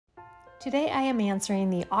Today I am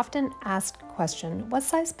answering the often asked question, what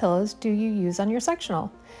size pillows do you use on your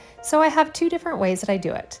sectional? So I have two different ways that I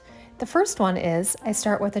do it. The first one is I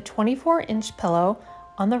start with a 24-inch pillow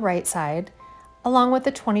on the right side, along with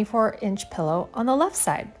a 24-inch pillow on the left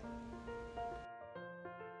side.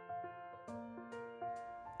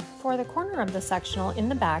 For the corner of the sectional in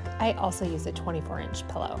the back, I also use a 24-inch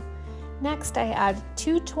pillow. Next, I add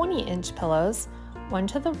two 20-inch pillows, one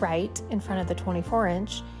to the right in front of the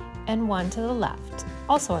 24-inch, and one to the left,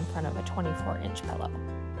 also in front of a 24-inch pillow.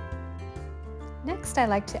 Next, I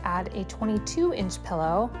like to add a 22-inch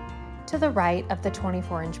pillow to the right of the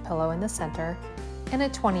 24-inch pillow in the center, and a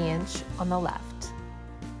 20-inch on the left.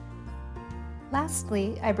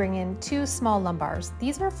 Lastly, I bring in two small lumbars.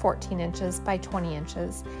 These are 14 inches by 20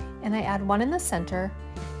 inches, and I add one in the center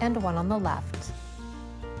and one on the left.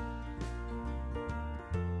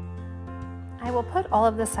 I will put all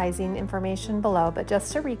of the sizing information below, but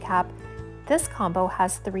just to recap, this combo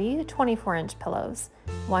has three 24-inch pillows,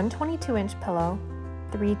 one 22-inch pillow,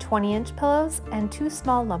 three 20-inch pillows, and two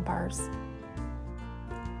small lumbars.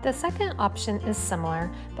 The second option is similar,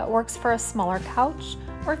 but works for a smaller couch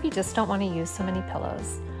or if you just don't want to use so many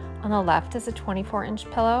pillows. On the left is a 24-inch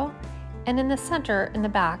pillow, and in the center in the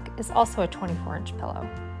back is also a 24-inch pillow.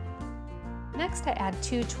 Next, I add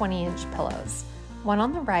two 20-inch pillows, one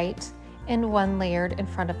on the right and one layered in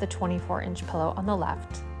front of the 24-inch pillow on the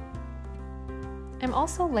left. I'm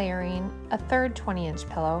also layering a third 20-inch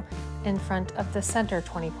pillow in front of the center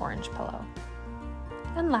 24-inch pillow.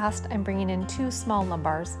 And last, I'm bringing in two small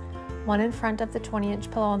lumbars, one in front of the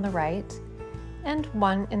 20-inch pillow on the right and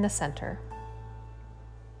one in the center.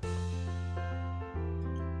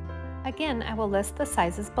 Again, I will list the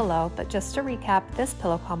sizes below, but just to recap, this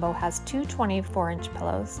pillow combo has two 24-inch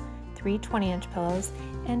pillows, three 20-inch pillows,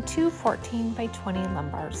 and two 14 by 20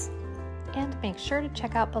 lumbars. And make sure to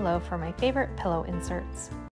check out below for my favorite pillow inserts.